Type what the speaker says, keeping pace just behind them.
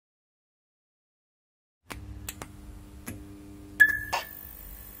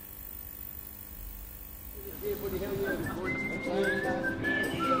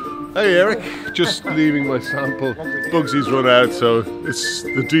Hey Eric, just leaving my sample. Bugsy's run out, so it's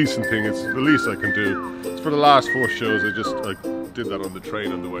the decent thing. It's the least I can do. It's for the last 4 shows. I did that on the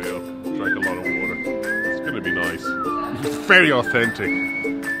train on the way up. Drank a lot of water. It's going to be nice. It's very authentic.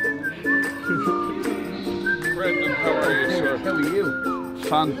 Brendan, how are you, sir? How are you?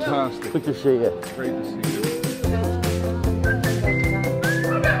 Fantastic. Good to see you. Great to see you.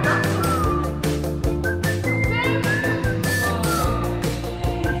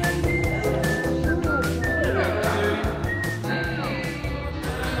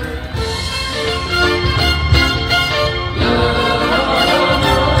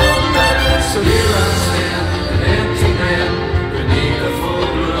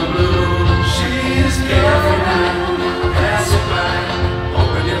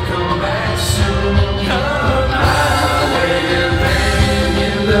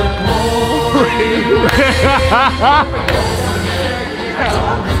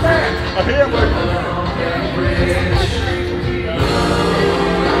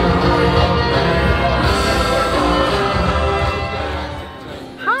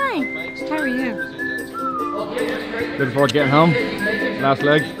 Hi, how are you? Looking forward to getting home. Last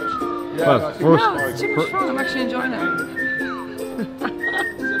leg. Well, first. No, it's too much fun. I'm actually enjoying it.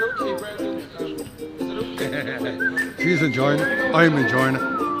 She's enjoying it, I'm enjoying it,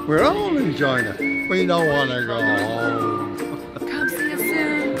 we're all enjoying it. We don't want to go home. Come see you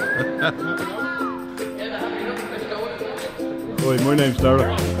soon. Hi, my name's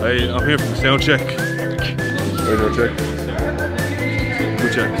Darrell. Hey, I'm here for the sound check. Radio check.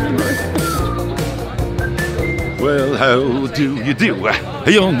 Good check. Well, how do you do,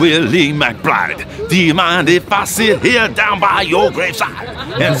 young Willie McBride? Do you mind if I sit here down by your graveside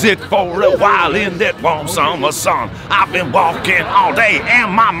and sit for a while in that warm summer sun? I've been walking all day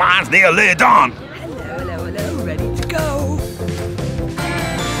and my mind's nearly done. Hello, ready to go.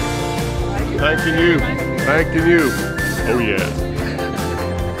 Thanking you. Thanking you. Oh yeah.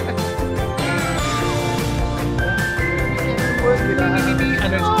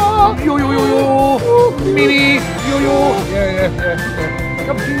 Oh, yo yo yo yo, mini yo yo, yeah.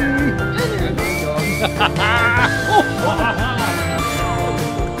 Come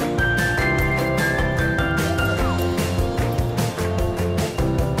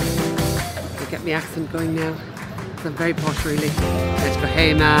I'll get my accent going now. I'm very posh, really. Let's go,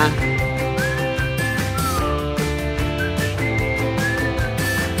 hey ma.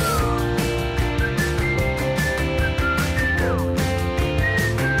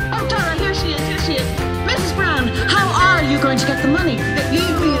 Mrs. Brown, how are you going to get the money?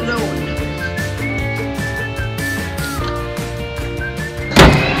 Leave me alone.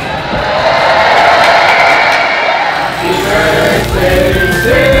 Happy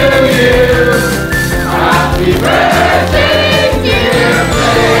birthday to you. Happy birthday, dear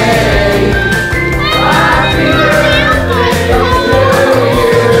Blake. Happy birthday to you.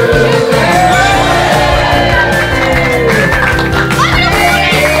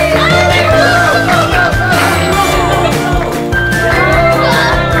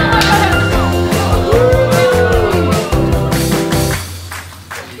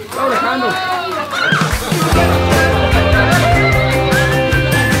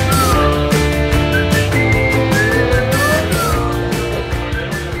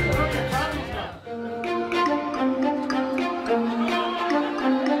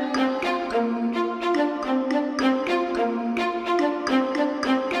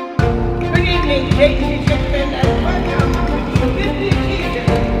 Ladies and gentlemen, and welcome to the 50th season.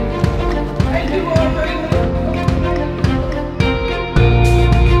 Thank you all very much.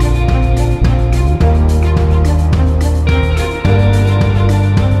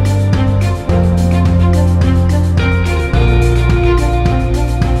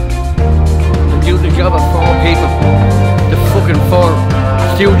 Do the job of 4 people. The fucking 4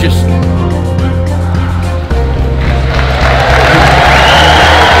 stooges.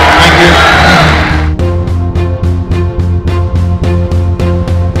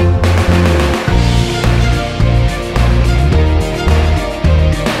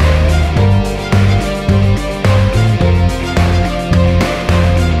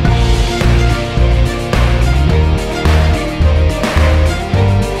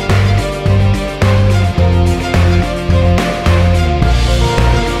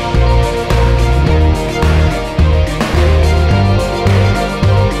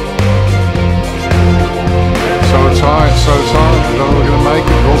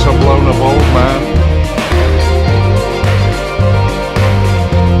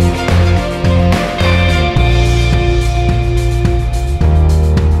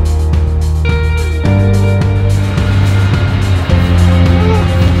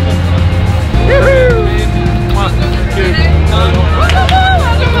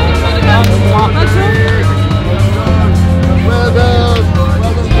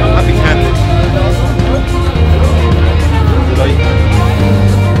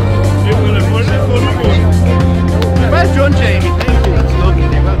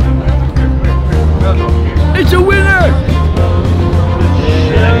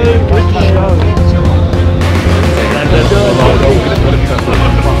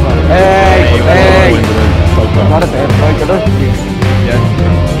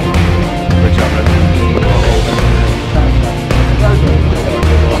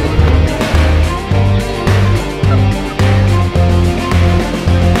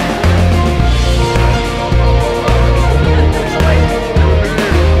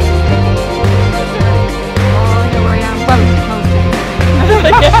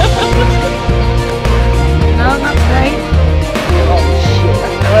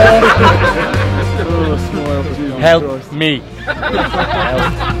 me.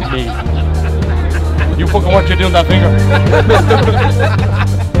 Help me. You fucking watch you doing that finger.